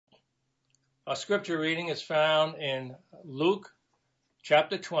Our scripture reading is found in Luke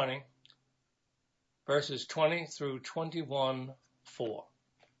chapter 20, verses 20 through 21:4.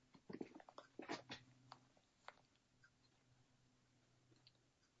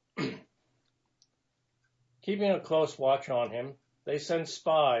 Keeping a close watch on him, they sent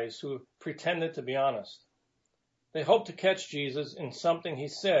spies who pretended to be honest. They hoped to catch Jesus in something he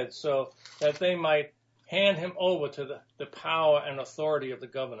said so that they might hand him over to the power and authority of the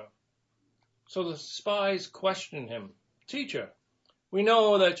governor. So the spies questioned him, "Teacher, we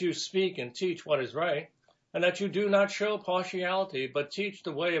know that you speak and teach what is right, and that you do not show partiality, but teach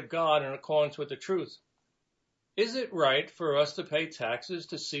the way of God in accordance with the truth. Is it right for us to pay taxes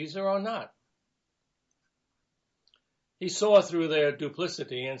to Caesar or not?" He saw through their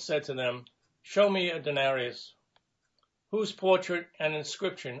duplicity and said to them, "Show me a denarius. Whose portrait and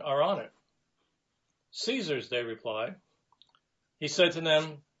inscription are on it?" "Caesar's," they replied. He said to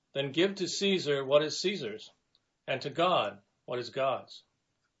them, "Then give to Caesar what is Caesar's, and to God what is God's."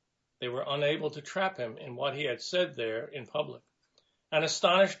 They were unable to trap him in what he had said there in public, and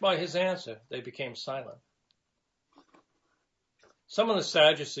astonished by his answer, they became silent. Some of the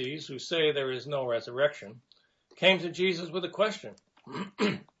Sadducees, who say there is no resurrection, came to Jesus with a question.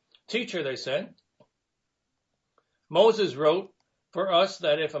 "Teacher," they said, "Moses wrote for us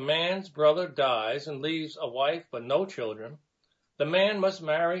that if a man's brother dies and leaves a wife but no children, the man must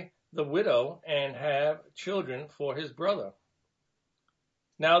marry the widow and have children for his brother.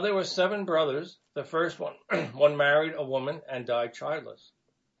 Now there were 7 brothers. The first one married a woman and died childless.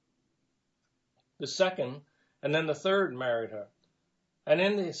 The second and then the third married her. And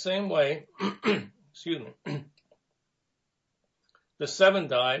in the same way, the 7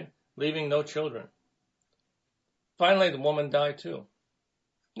 died, leaving no children. Finally, the woman died too.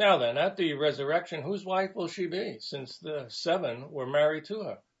 Now then, at the resurrection, whose wife will she be, since the 7 were married to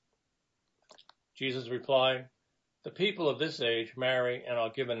her?" Jesus replied, "The people of this age marry and are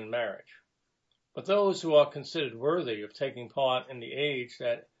given in marriage. But those who are considered worthy of taking part in the age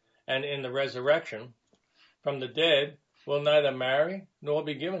and in the resurrection from the dead will neither marry nor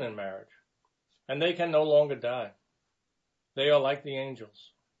be given in marriage, and they can no longer die. They are like the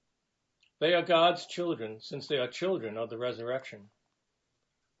angels. They are God's children, since they are children of the resurrection.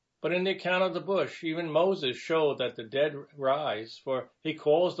 But in the account of the bush, even Moses showed that the dead rise, for he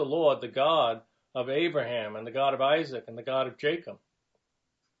calls the Lord the God of Abraham and the God of Isaac and the God of Jacob.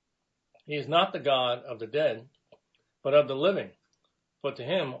 He is not the God of the dead, but of the living, for to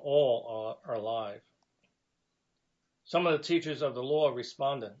him all are alive." Some of the teachers of the law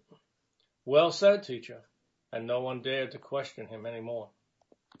responded, "Well said, teacher," and no one dared to question him anymore.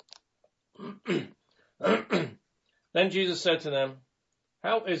 Then Jesus said to them,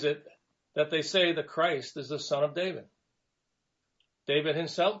 "How is it that they say the Christ is the son of David? David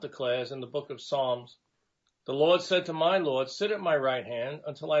himself declares in the book of Psalms, 'The Lord said to my Lord, sit at my right hand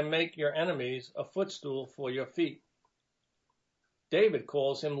until I make your enemies a footstool for your feet.' David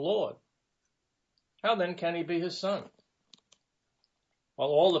calls him Lord. How then can he be his son?" While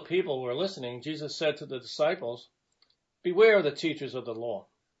all the people were listening, Jesus said to the disciples, "Beware of the teachers of the law.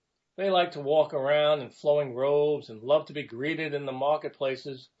 They like to walk around in flowing robes and love to be greeted in the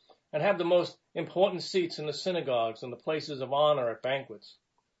marketplaces and have the most important seats in the synagogues and the places of honor at banquets.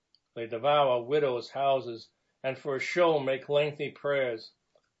 They devour widows' houses and for a show make lengthy prayers.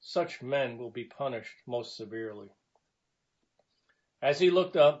 Such men will be punished most severely." As he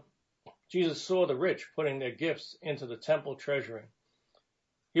looked up, Jesus saw the rich putting their gifts into the temple treasury.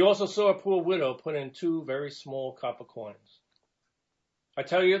 He also saw a poor widow put in 2 very small copper coins. "I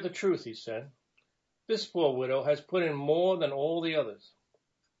tell you the truth," he said, "this poor widow has put in more than all the others.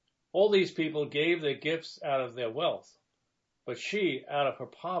 All these people gave their gifts out of their wealth, but she, out of her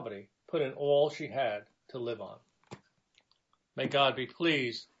poverty, put in all she had to live on." May God be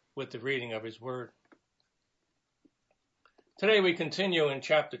pleased with the reading of his word. Today we continue in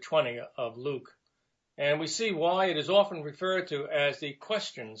chapter 20 of Luke, and we see why it is often referred to as the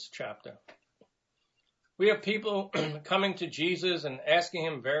questions chapter. We have people coming to Jesus and asking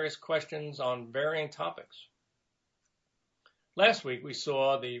him various questions on varying topics. Last week we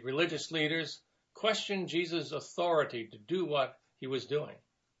saw the religious leaders question Jesus' authority to do what he was doing.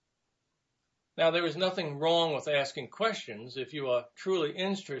 Now, there is nothing wrong with asking questions if you are truly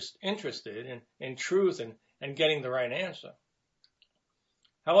interested in truth and getting the right answer.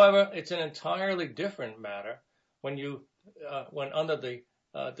 However, it's an entirely different matter when under the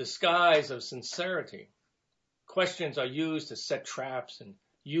disguise of sincerity, questions are used to set traps and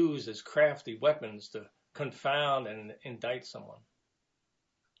used as crafty weapons to confound and indict someone.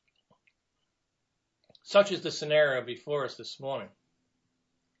 Such is the scenario before us this morning.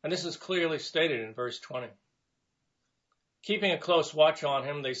 And this is clearly stated in verse 20. Keeping a close watch on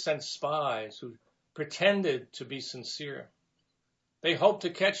him, they sent spies who pretended to be sincere. They hoped to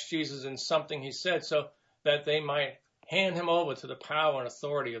catch Jesus in something he said so that they might hand him over to the power and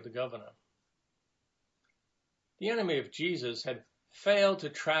authority of the governor. The enemy of Jesus had failed to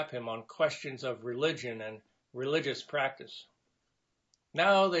trap him on questions of religion and religious practice.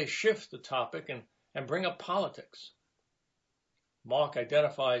 Now they shift the topic and bring up politics. Mark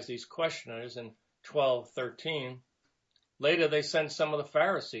identifies these questioners in 12:13. Later they send some of the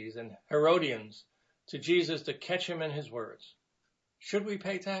Pharisees and Herodians to Jesus to catch him in his words. Should we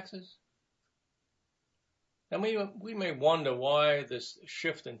pay taxes? And we may wonder why this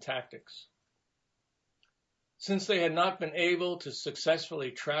shift in tactics. Since they had not been able to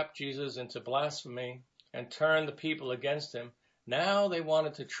successfully trap Jesus into blasphemy and turn the people against him, now they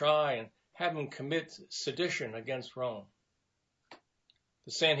wanted to try and have him commit sedition against Rome.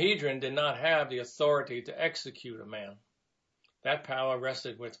 The Sanhedrin did not have the authority to execute a man. That power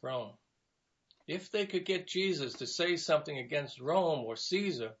rested with Rome. If they could get Jesus to say something against Rome or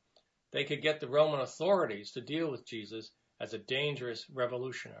Caesar, they could get the Roman authorities to deal with Jesus as a dangerous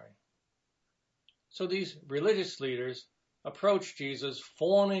revolutionary. So these religious leaders approached Jesus,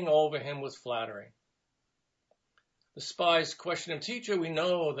 fawning over him with flattery. The spies questioned him, "Teacher, we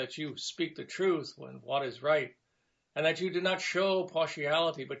know that you speak the truth when what is right, and that you do not show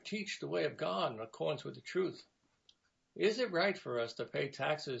partiality, but teach the way of God in accordance with the truth. Is it right for us to pay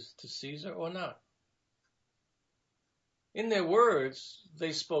taxes to Caesar or not?" In their words,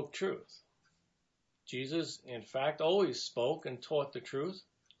 they spoke truth. Jesus, in fact, always spoke and taught the truth.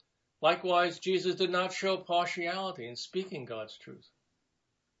 Likewise, Jesus did not show partiality in speaking God's truth.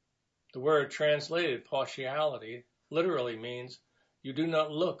 The word translated partiality literally means you do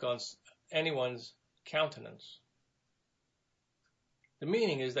not look on anyone's countenance. The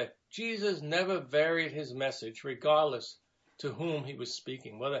meaning is that Jesus never varied his message regardless to whom he was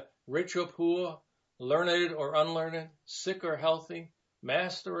speaking, whether rich or poor, learned or unlearned, sick or healthy,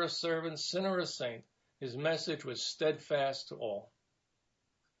 master or servant, sinner or saint. His message was steadfast to all.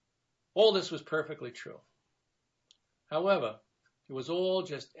 All this was perfectly true. However, it was all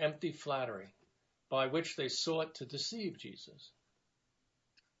just empty flattery by which they sought to deceive Jesus.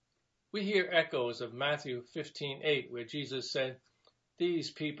 We hear echoes of Matthew 15:8, where Jesus said,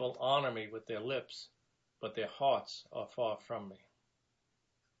 "These people honor me with their lips, but their hearts are far from me."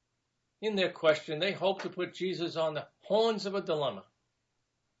 In their question, they hoped to put Jesus on the horns of a dilemma.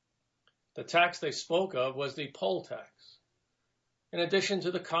 The tax they spoke of was the poll tax. In addition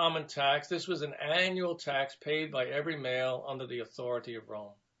to the common tax, this was an annual tax paid by every male under the authority of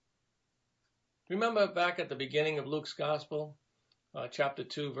Rome. Remember back at the beginning of Luke's Gospel, chapter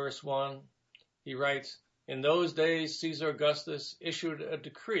 2, verse 1, he writes, "In those days Caesar Augustus issued a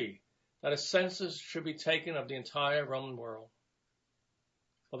decree that a census should be taken of the entire Roman world."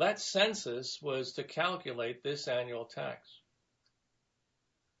 Well, that census was to calculate this annual tax.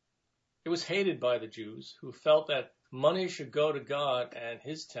 It was hated by the Jews, who felt that money should go to God and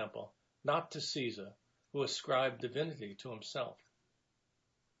his temple, not to Caesar, who ascribed divinity to himself.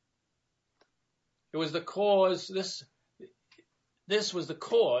 It was the cause, this was the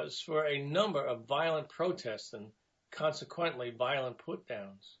cause for a number of violent protests and consequently violent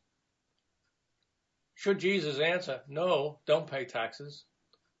put-downs. Should Jesus answer, "No, don't pay taxes,"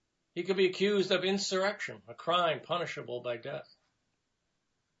 he could be accused of insurrection, a crime punishable by death.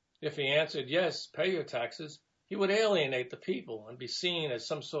 If he answered, "Yes, pay your taxes," he would alienate the people and be seen as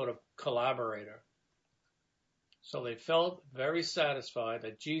some sort of collaborator. So they felt very satisfied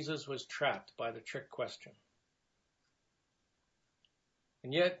that Jesus was trapped by the trick question.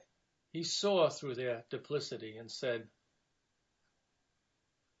 And yet he saw through their duplicity and said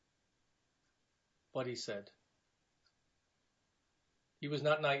what he said. He was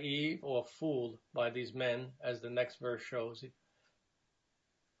not naive or fooled by these men, as the next verse shows.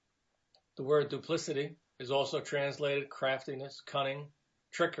 The word duplicity is also translated craftiness, cunning,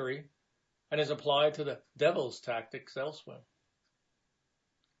 trickery, and is applied to the devil's tactics elsewhere.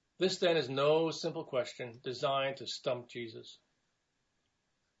 This then is no simple question designed to stump Jesus.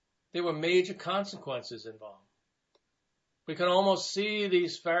 There were major consequences involved. We can almost see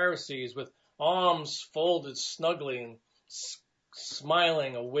these Pharisees with arms folded snugly and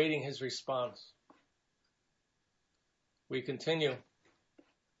smiling, awaiting his response. We continue.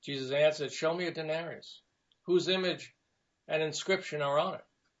 Jesus answered, "Show me a denarius. Whose image and inscription are on it?"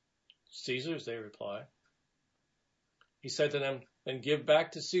 "Caesar's," they replied. He said to them, "Then give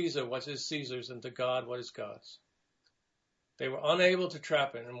back to Caesar what is Caesar's and to God what is God's." They were unable to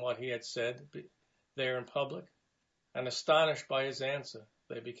trap him in what he had said there in public, and astonished by his answer,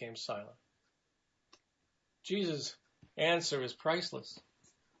 they became silent. Jesus' answer is priceless.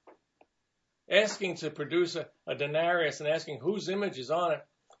 Asking to produce a denarius and asking whose image is on it,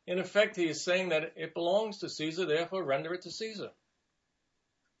 in effect, he is saying that it belongs to Caesar, therefore render it to Caesar.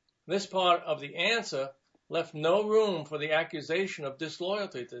 This part of the answer left no room for the accusation of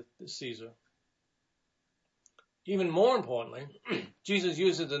disloyalty to Caesar. Even more importantly, Jesus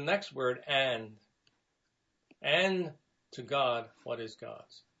uses the next word, and to God what is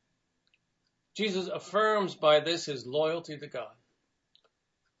God's. Jesus affirms by this his loyalty to God.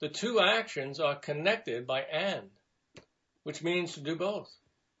 The two actions are connected by and, which means to do both.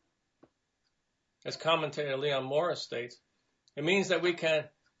 As commentator Leon Morris states, it means that we can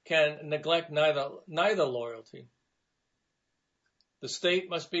neglect neither loyalty. The state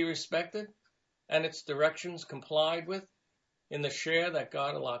must be respected and its directions complied with in the share that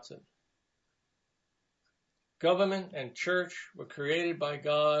God allots it. Government and church were created by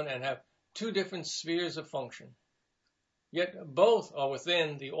God and have two different spheres of function, yet both are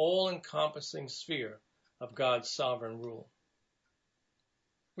within the all-encompassing sphere of God's sovereign rule.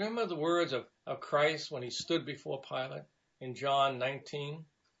 Remember the words of Christ when he stood before Pilate in John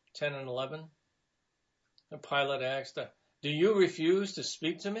 19:10 and 11? And Pilate asked, "Do you refuse to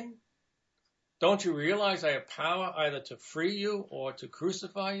speak to me? Don't you realize I have power either to free you or to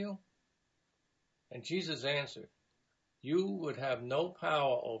crucify you?" And Jesus answered, "You would have no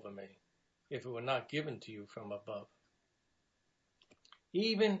power over me if it were not given to you from above."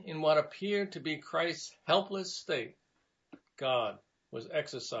 Even in what appeared to be Christ's helpless state, God was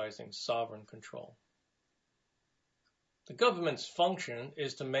exercising sovereign control. The government's function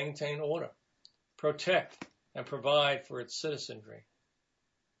is to maintain order, protect, and provide for its citizenry.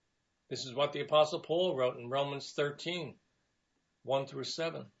 This is what the Apostle Paul wrote in Romans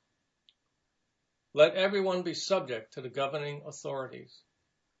 13:1-7. Let everyone be subject to the governing authorities,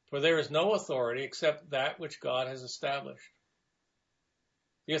 for there is no authority except that which God has established.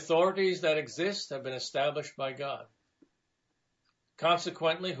 The authorities that exist have been established by God.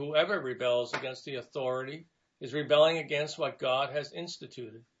 Consequently, whoever rebels against the authority is rebelling against what God has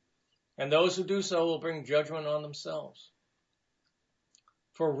instituted, and those who do so will bring judgment on themselves.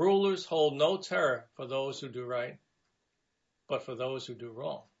 For rulers hold no terror for those who do right, but for those who do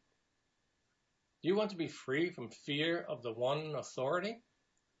wrong. Do you want to be free from fear of the one in authority?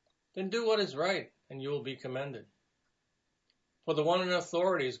 Then do what is right, and you will be commended. For the one in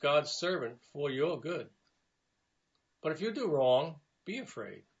authority is God's servant for your good. But if you do wrong, be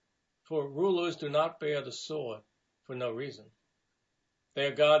afraid, for rulers do not bear the sword for no reason. They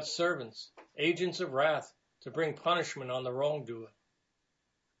are God's servants, agents of wrath, to bring punishment on the wrongdoer.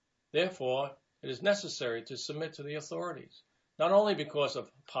 Therefore, it is necessary to submit to the authorities, not only because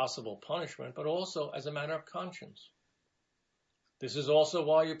of possible punishment, but also as a matter of conscience. This is also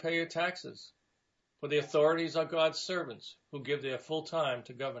why you pay your taxes, for the authorities are God's servants who give their full time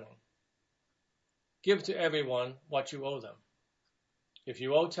to governing. Give to everyone what you owe them. If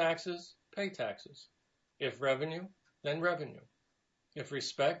you owe taxes, pay taxes. If revenue, then revenue. If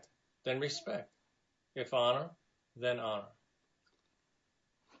respect, then respect. If honor, then honor.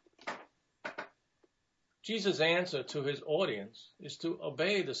 Jesus' answer to his audience is to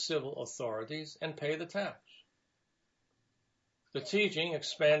obey the civil authorities and pay the tax. The teaching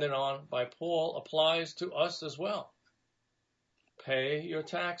expanded on by Paul applies to us as well. Pay your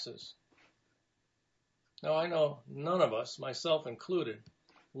taxes. Now, I know none of us, myself included,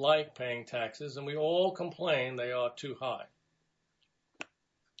 like paying taxes, and we all complain they are too high.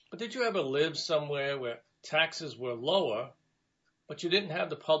 But did you ever live somewhere where taxes were lower, but you didn't have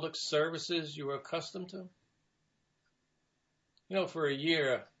the public services you were accustomed to? You know, for a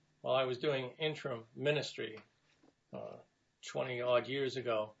year, while I was doing interim ministry 20-odd years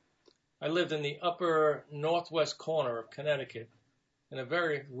ago, I lived in the upper northwest corner of Connecticut in a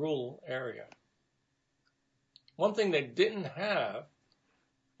very rural area. One thing they didn't have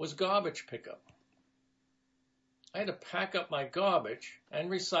was garbage pickup. I had to pack up my garbage and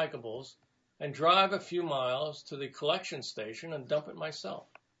recyclables and drive a few miles to the collection station and dump it myself.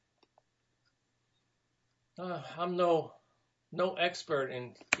 I'm no expert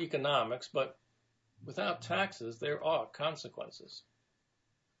in economics, but without taxes, there are consequences.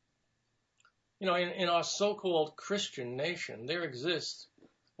 You know, in our so-called Christian nation, there exists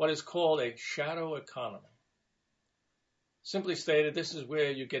what is called a shadow economy. Simply stated, this is where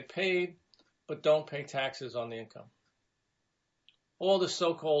you get paid, but don't pay taxes on the income. All the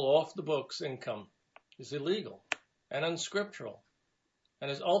so-called off-the-books income is illegal and unscriptural and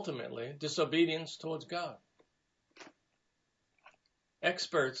is ultimately disobedience towards God.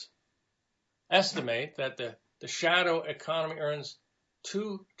 Experts estimate that the shadow economy earns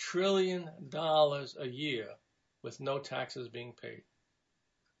 $2 trillion a year with no taxes being paid.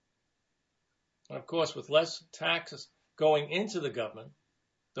 And of course, with less taxes going into the government,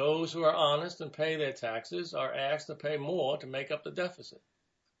 those who are honest and pay their taxes are asked to pay more to make up the deficit.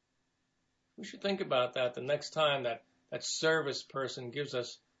 We should think about that the next time that service person gives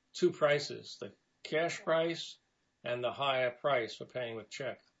us two prices, the cash price and the higher price for paying with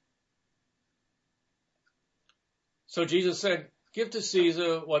check. So Jesus said, give to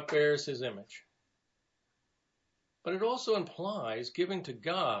Caesar what bears his image. But it also implies giving to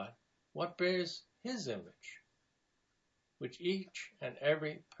God what bears his image, which each and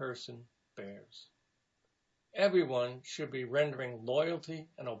every person bears. Everyone should be rendering loyalty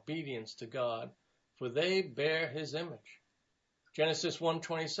and obedience to God, for they bear his image. Genesis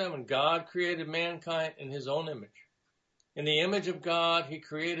 1:27, God created mankind in his own image. In the image of God, he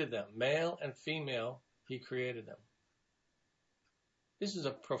created them. Male and female, he created them. This is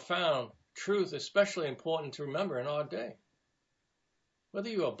a profound truth, especially important to remember in our day. Whether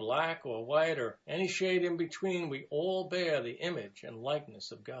you are black or white or any shade in between, we all bear the image and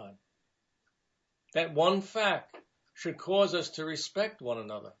likeness of God. That one fact should cause us to respect one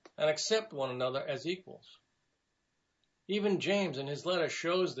another and accept one another as equals. Even James in his letter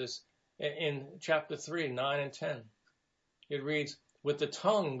shows this in chapter 3, 9 and 10. It reads, with the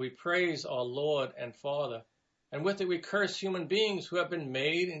tongue we praise our Lord and Father, and with it we curse human beings who have been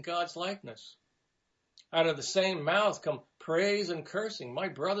made in God's likeness. Out of the same mouth come praise and cursing. My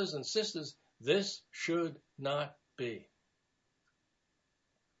brothers and sisters, this should not be.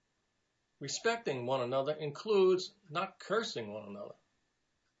 Respecting one another includes not cursing one another.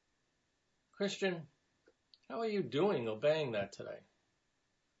 Christian, how are you doing obeying that today?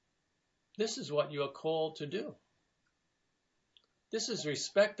 This is what you are called to do. This is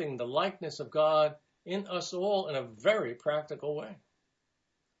respecting the likeness of God in us all in a very practical way.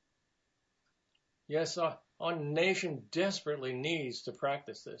 Yes, our nation desperately needs to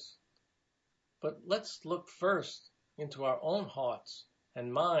practice this. But let's look first into our own hearts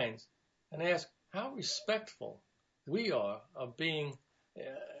and minds and ask how respectful we are of being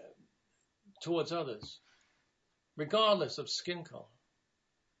towards others, regardless of skin color.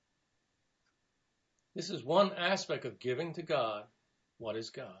 This is one aspect of giving to God what is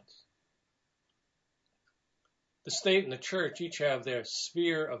God's. The state and the church each have their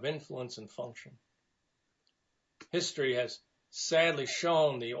sphere of influence and function. History has sadly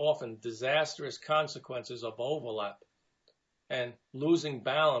shown the often disastrous consequences of overlap and losing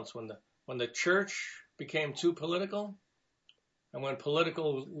balance when the church became too political and when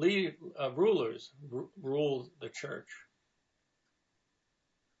political rulers ruled the church.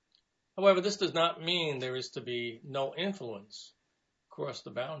 However, this does not mean there is to be no influence across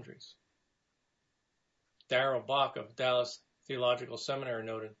the boundaries. Darrell Bach of Dallas Theological Seminary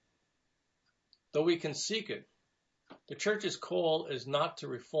noted, though we can seek it, the church's call is not to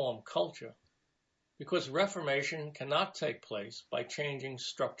reform culture, because reformation cannot take place by changing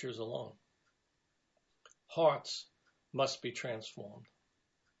structures alone. Hearts must be transformed.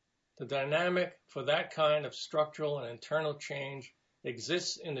 The dynamic for that kind of structural and internal change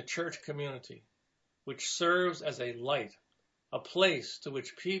exists in the church community, which serves as a light, a place to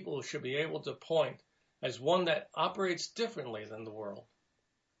which people should be able to point as one that operates differently than the world.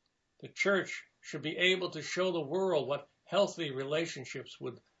 The church should be able to show the world what healthy relationships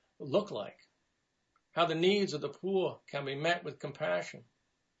would look like, how the needs of the poor can be met with compassion,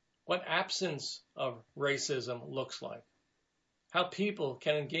 what absence of racism looks like, how people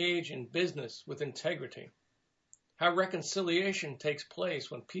can engage in business with integrity, how reconciliation takes place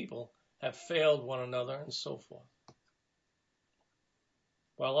when people have failed one another, and so forth.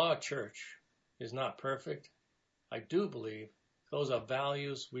 While our church is not perfect, I do believe those are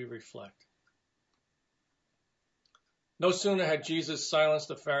values we reflect. No sooner had Jesus silenced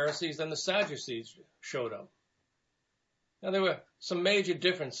the Pharisees than the Sadducees showed up. Now, there were some major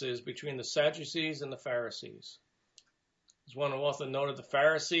differences between the Sadducees and the Pharisees. As one author noted, the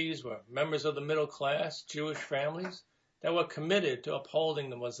Pharisees were members of the middle class Jewish families that were committed to upholding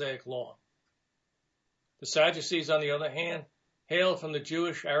the Mosaic law. The Sadducees, on the other hand, hailed from the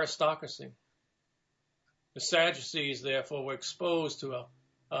Jewish aristocracy. The Sadducees, therefore, were exposed to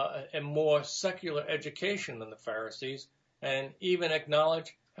a more secular education than the Pharisees, and even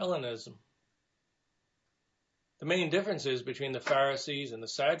acknowledged Hellenism. The main differences between the Pharisees and the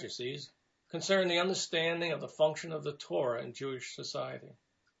Sadducees concern the understanding of the function of the Torah in Jewish society.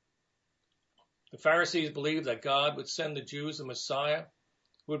 The Pharisees believed that God would send the Jews a Messiah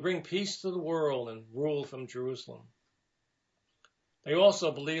who would bring peace to the world and rule from Jerusalem. They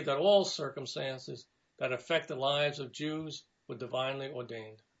also believed that all circumstances that affect the lives of Jews were divinely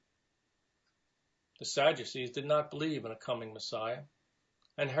ordained. The Sadducees did not believe in a coming Messiah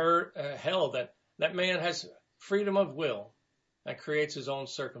and held that man has freedom of will and creates his own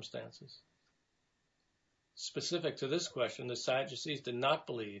circumstances. Specific to this question, the Sadducees did not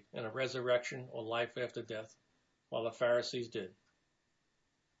believe in a resurrection or life after death, while the Pharisees did.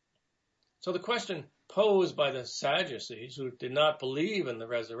 So the question posed by the Sadducees, who did not believe in the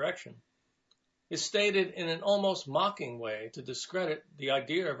resurrection, is stated in an almost mocking way to discredit the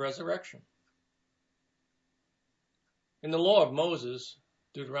idea of resurrection. In the law of Moses,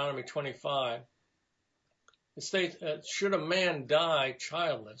 Deuteronomy 25, it states that should a man die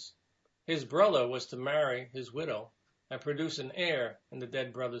childless, his brother was to marry his widow and produce an heir in the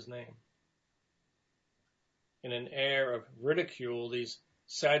dead brother's name. In an air of ridicule, these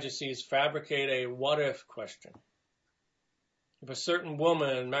Sadducees fabricate a what-if question. If a certain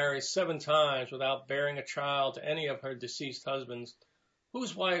woman marries 7 times without bearing a child to any of her deceased husbands,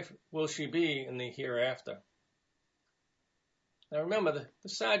 whose wife will she be in the hereafter? Now remember, the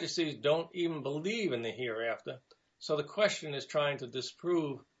Sadducees don't even believe in the hereafter, so the question is trying to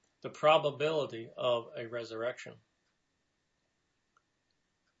disprove the probability of a resurrection.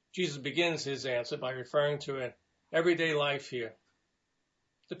 Jesus begins his answer by referring to an everyday life here.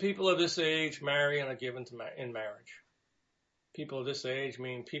 The people of this age marry and are given in marriage. People of this age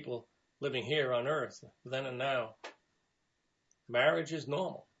mean people living here on earth, then and now. Marriage is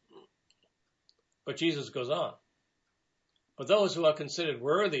normal. But Jesus goes on. But those who are considered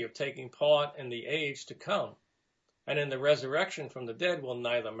worthy of taking part in the age to come and in the resurrection from the dead will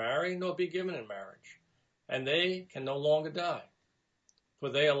neither marry nor be given in marriage, and they can no longer die, for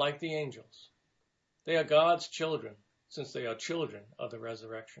they are like the angels. They are God's children, since they are children of the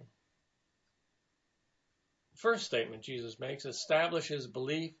resurrection. The first statement Jesus makes establishes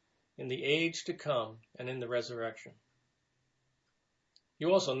belief in the age to come and in the resurrection. He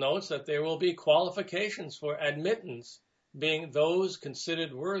also notes that there will be qualifications for admittance, being those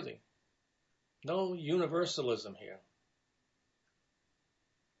considered worthy. No universalism here.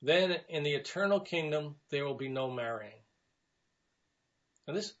 Then in the eternal kingdom, there will be no marrying.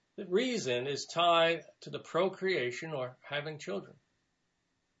 And this reason is tied to the procreation or having children.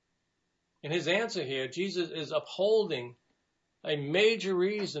 In his answer here, Jesus is upholding a major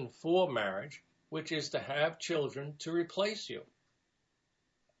reason for marriage, which is to have children to replace you.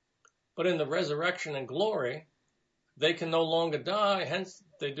 But in the resurrection and glory, they can no longer die, hence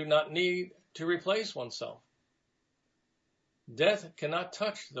they do not need to replace oneself. Death cannot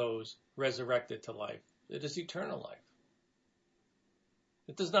touch those resurrected to life. It is eternal life.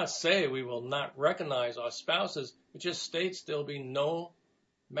 It does not say we will not recognize our spouses. It just states there will be no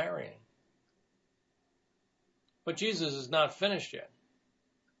marrying. But Jesus is not finished yet.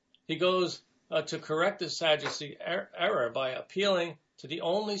 He goes to correct the Sadducee error by appealing to the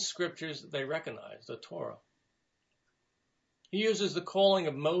only scriptures they recognize, the Torah. He uses the calling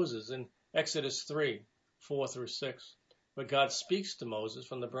of Moses in Exodus 3, 4 through 6, where God speaks to Moses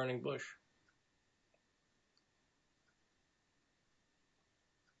from the burning bush.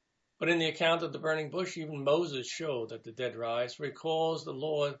 But in the account of the burning bush, even Moses showed that the dead rise, for he calls the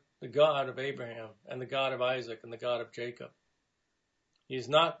Lord the God of Abraham and the God of Isaac and the God of Jacob. He is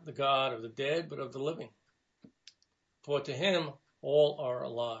not the God of the dead, but of the living. For to him all are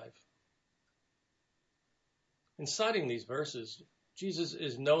alive. In citing these verses, Jesus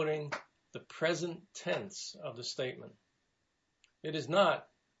is noting the present tense of the statement. It is not,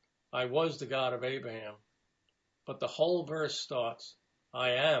 I was the God of Abraham, but the whole verse starts,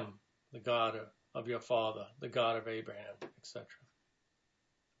 I am the God of your father, the God of Abraham, etc.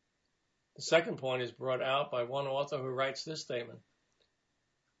 The second point is brought out by one author who writes this statement.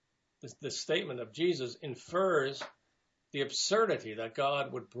 The statement of Jesus infers the absurdity that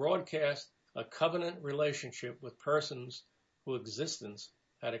God would broadcast a covenant relationship with persons whose existence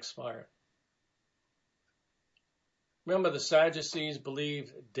had expired. Remember, the Sadducees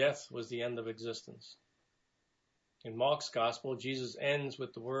believed death was the end of existence. In Mark's gospel, Jesus ends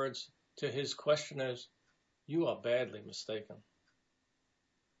with the words to his questioners, you are badly mistaken.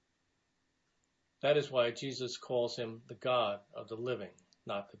 That is why Jesus calls him the God of the living,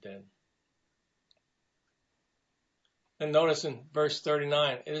 not the dead. And notice in verse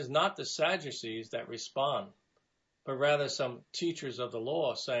 39, it is not the Sadducees that respond, but rather some teachers of the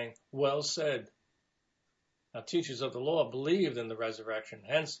law saying, well said. Now, teachers of the law believed in the resurrection.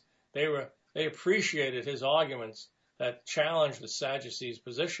 Hence, they appreciated his arguments that challenged the Sadducees'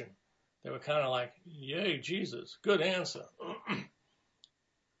 position. They were kind of like, yay, Jesus, good answer.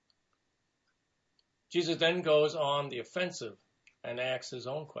 Jesus then goes on the offensive and asks his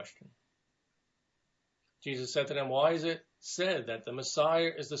own question. Jesus said to them, why is it said that the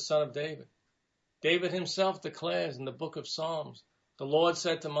Messiah is the son of David. David himself declares in the book of Psalms, "The Lord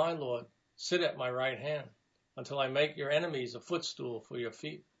said to my Lord, sit at my right hand until I make your enemies a footstool for your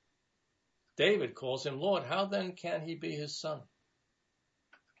feet." David calls him Lord. How then can he be his son?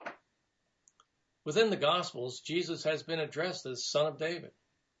 Within the Gospels, Jesus has been addressed as Son of David.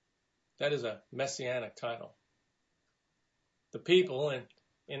 That is a messianic title. The people,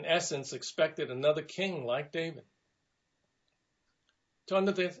 in essence, expected another king like David. To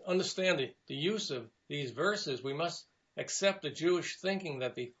understand the use of these verses, we must accept the Jewish thinking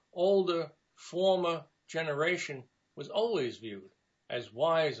that the older, former generation was always viewed as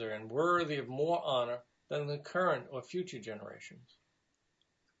wiser and worthy of more honor than the current or future generations.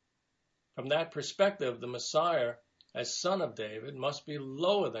 From that perspective, the Messiah, as son of David, must be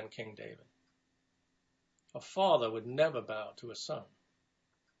lower than King David. A father would never bow to a son.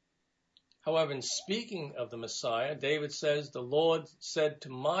 However, in speaking of the Messiah, David says, "The Lord said to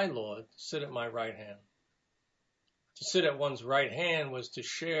my Lord, sit at my right hand." To sit at one's right hand was to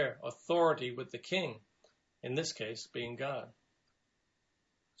share authority with the king, in this case being God.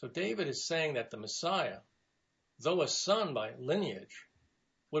 So David is saying that the Messiah, though a son by lineage,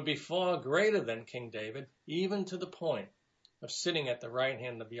 would be far greater than King David, even to the point of sitting at the right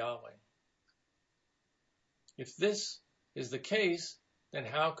hand of Yahweh. If this is the case, then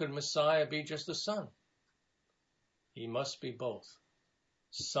how could Messiah be just a son? He must be both,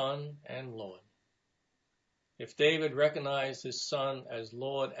 son and Lord. If David recognized his son as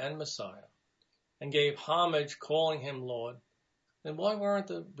Lord and Messiah and gave homage calling him Lord, then why weren't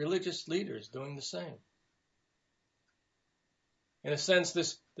the religious leaders doing the same? In a sense,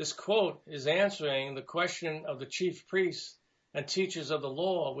 this quote is answering the question of the chief priests and teachers of the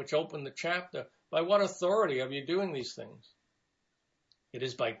law, which opened the chapter, by what authority are you doing these things? It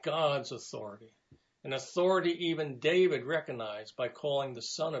is by God's authority, an authority even David recognized by calling the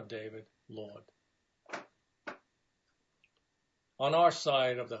son of David Lord. On our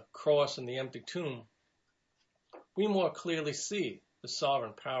side of the cross and the empty tomb, we more clearly see the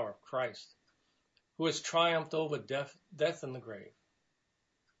sovereign power of Christ, who has triumphed over death and the grave.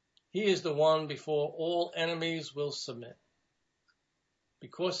 He is the one before all enemies will submit.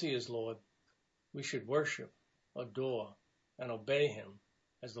 Because he is Lord, we should worship, adore, and obey him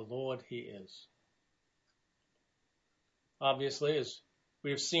as the Lord he is. Obviously, as we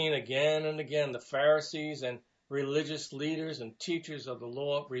have seen again and again, the Pharisees and religious leaders and teachers of the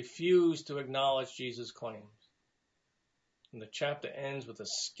law refused to acknowledge Jesus' claims. And the chapter ends with a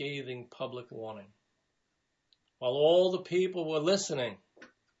scathing public warning. While all the people were listening,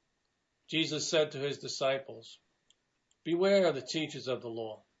 Jesus said to his disciples, "Beware of the teachers of the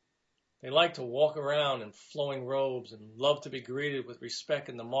law. They like to walk around in flowing robes and love to be greeted with respect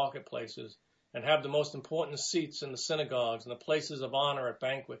in the marketplaces and have the most important seats in the synagogues and the places of honor at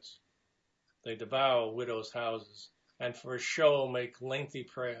banquets. They devour widows' houses and for a show make lengthy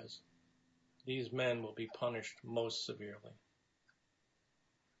prayers. These men will be punished most severely."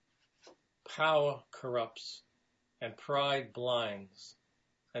 Power corrupts and pride blinds,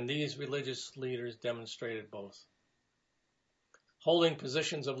 and these religious leaders demonstrated both. Holding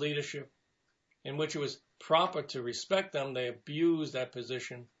positions of leadership in which it was proper to respect them, they abused that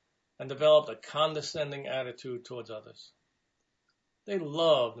position and developed a condescending attitude towards others. They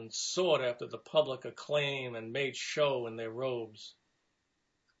loved and sought after the public acclaim and made show in their robes.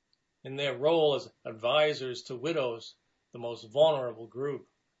 In their role as advisors to widows, the most vulnerable group,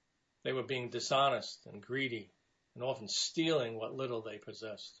 they were being dishonest and greedy and often stealing what little they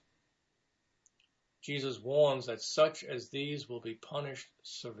possessed. Jesus warns that such as these will be punished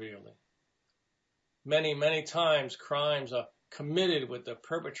severely. Many, many times crimes are committed with the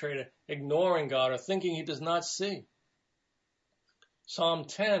perpetrator ignoring God or thinking he does not see. Psalm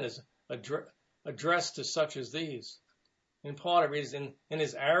 10 is addressed to such as these. In part, it is in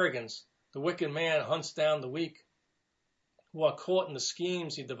his arrogance, the wicked man hunts down the weak, who are caught in the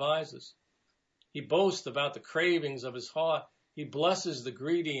schemes he devises. He boasts about the cravings of his heart. He blesses the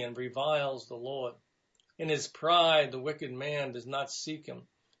greedy and reviles the Lord. In his pride, the wicked man does not seek him.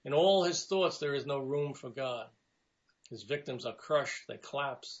 In all his thoughts, there is no room for God. His victims are crushed, they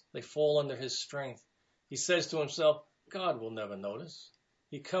collapse, they fall under his strength. He says to himself, God will never notice.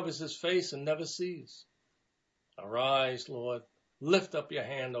 He covers his face and never sees. Arise, Lord, lift up your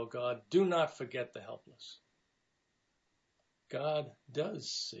hand, O God. Do not forget the helpless. God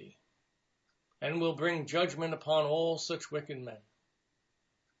does see and will bring judgment upon all such wicked men.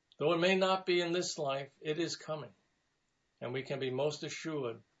 Though it may not be in this life, it is coming, and we can be most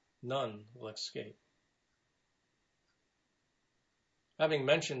assured none will escape. Having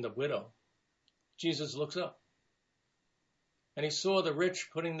mentioned the widow, Jesus looks up. and he saw the rich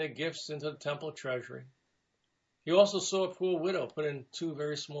putting their gifts into the temple treasury. He also saw a poor widow put in 2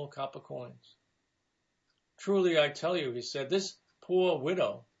 very small copper coins. Truly I tell you, he said, this poor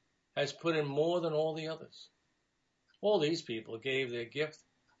widow has put in more than all the others. All these people gave their gift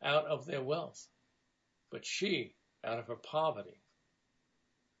out of their wealth, but she, out of her poverty,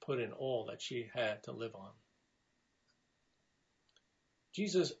 put in all that she had to live on.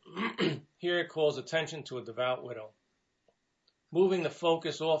 Jesus here calls attention to a devout widow, moving the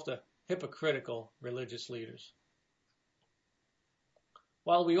focus off the hypocritical religious leaders.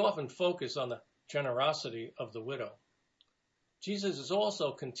 While we often focus on the generosity of the widow, Jesus is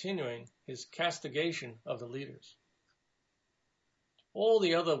also continuing his castigation of the leaders. All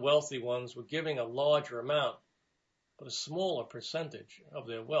the other wealthy ones were giving a larger amount, but a smaller percentage of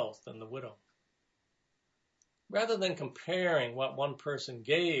their wealth than the widow. Rather than comparing what one person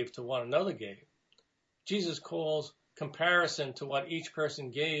gave to what another gave, Jesus calls comparison to what each person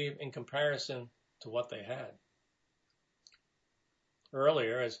gave in comparison to what they had.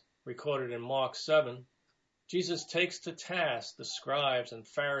 Earlier, as recorded in Mark 7, Jesus takes to task the scribes and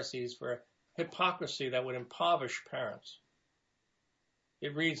Pharisees for hypocrisy that would impoverish parents.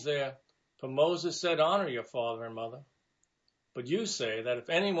 It reads there, "For Moses said, 'Honor your father and mother.' But you say that if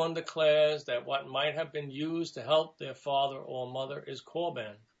anyone declares that what might have been used to help their father or mother is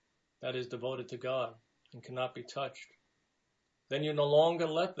korban, that is devoted to God and cannot be touched, then you no longer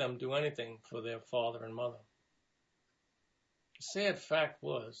let them do anything for their father and mother." The sad fact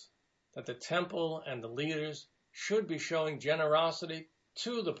was that the temple and the leaders should be showing generosity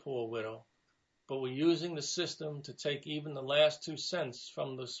to the poor widow, but were using the system to take even the last 2 cents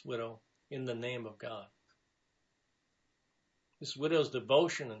from this widow in the name of God. This widow's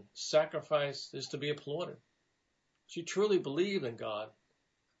devotion and sacrifice is to be applauded. She truly believed in God.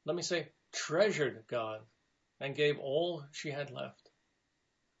 Let me say, treasured God, and gave all she had left.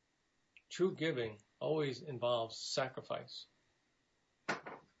 True giving always involves sacrifice.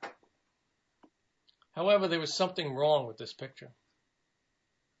 However, there was something wrong with this picture.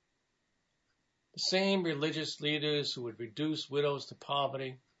 The same religious leaders who would reduce widows to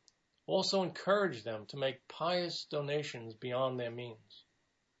poverty also encouraged them to make pious donations beyond their means.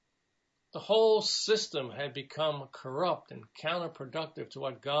 The whole system had become corrupt and counterproductive to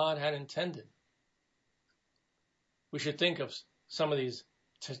what God had intended. We should think of some of these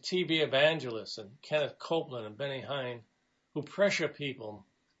TV evangelists and Kenneth Copeland and Benny Hinn who pressure people,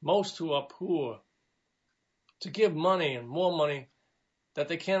 most who are poor, to give money and more money that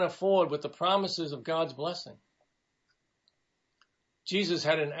they can't afford with the promises of God's blessing. Jesus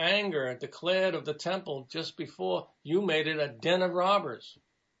had in anger declared of the temple just before, "You made it a den of robbers."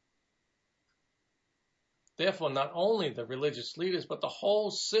 Therefore, not only the religious leaders, but the whole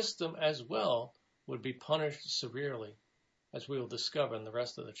system as well would be punished severely, as we will discover in the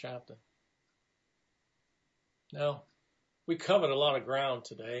rest of the chapter. Now, we covered a lot of ground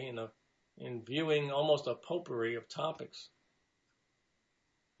today in viewing almost a potpourri of topics.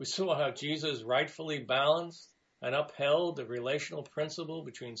 We saw how Jesus rightfully balanced and upheld the relational principle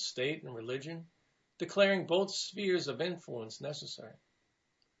between state and religion, declaring both spheres of influence necessary.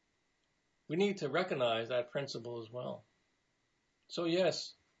 We need to recognize that principle as well. So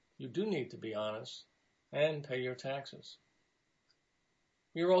yes, you do need to be honest and pay your taxes.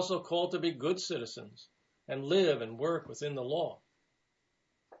 We are also called to be good citizens and live and work within the law.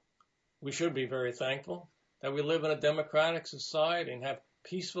 We should be very thankful that we live in a democratic society and have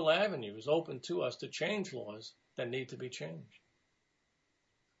peaceful avenues open to us to change laws that need to be changed.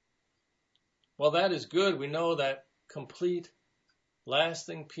 While that is good, we know that complete,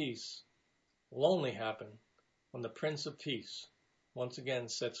 lasting peace will only happen when the Prince of Peace once again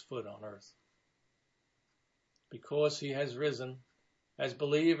sets foot on earth. Because he has risen, as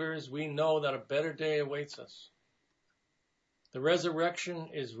believers, we know that a better day awaits us. The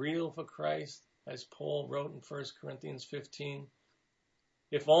resurrection is real for Christ, as Paul wrote in 1 Corinthians 15.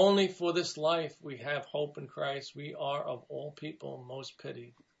 If only for this life we have hope in Christ, we are of all people most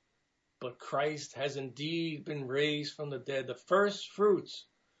pitied. But Christ has indeed been raised from the dead, the first fruits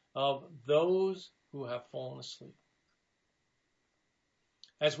of those who have fallen asleep.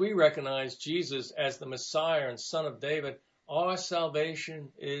 As we recognize Jesus as the Messiah and Son of David, our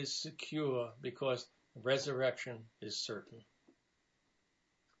salvation is secure because resurrection is certain.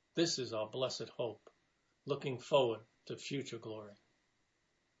 This is our blessed hope, looking forward to future glory.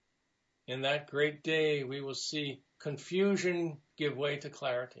 In that great day, we will see confusion give way to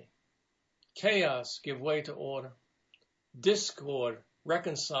clarity, chaos give way to order, discord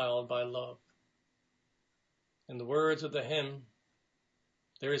reconciled by love. In the words of the hymn,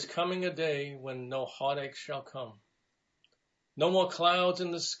 there is coming a day when no heartache shall come, No more clouds in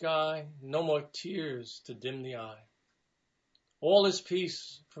the sky, no more tears to dim the eye. All is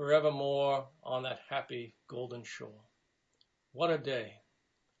peace forevermore on that happy golden shore. What a day,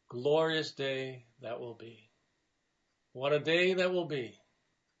 glorious day that will be. What a day that will be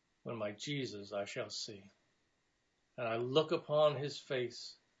when my Jesus I shall see. And I look upon his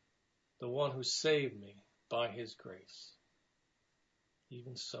face, the one who saved me by his grace.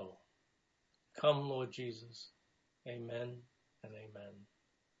 Even so, come, Lord Jesus. Amen and amen.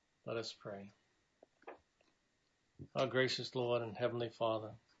 Let us pray. Our gracious Lord and Heavenly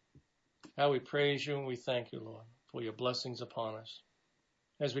Father, how we praise you and we thank you, Lord, for your blessings upon us.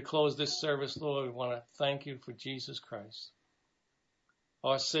 As we close this service, Lord, we want to thank you for Jesus Christ,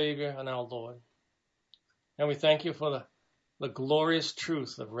 our Savior and our Lord. And we thank you for the glorious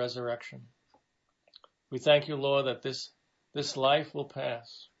truth of resurrection. We thank you, Lord, that this life will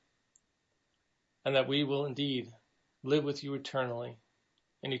pass and that we will indeed live with you eternally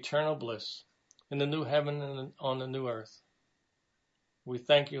in eternal bliss in the new heaven and on the new earth. We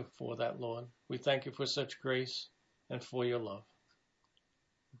thank you for that, Lord. We thank you for such grace and for your love.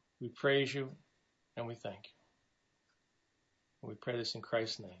 We praise you and we thank you. And we pray this in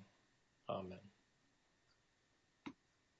Christ's name. Amen.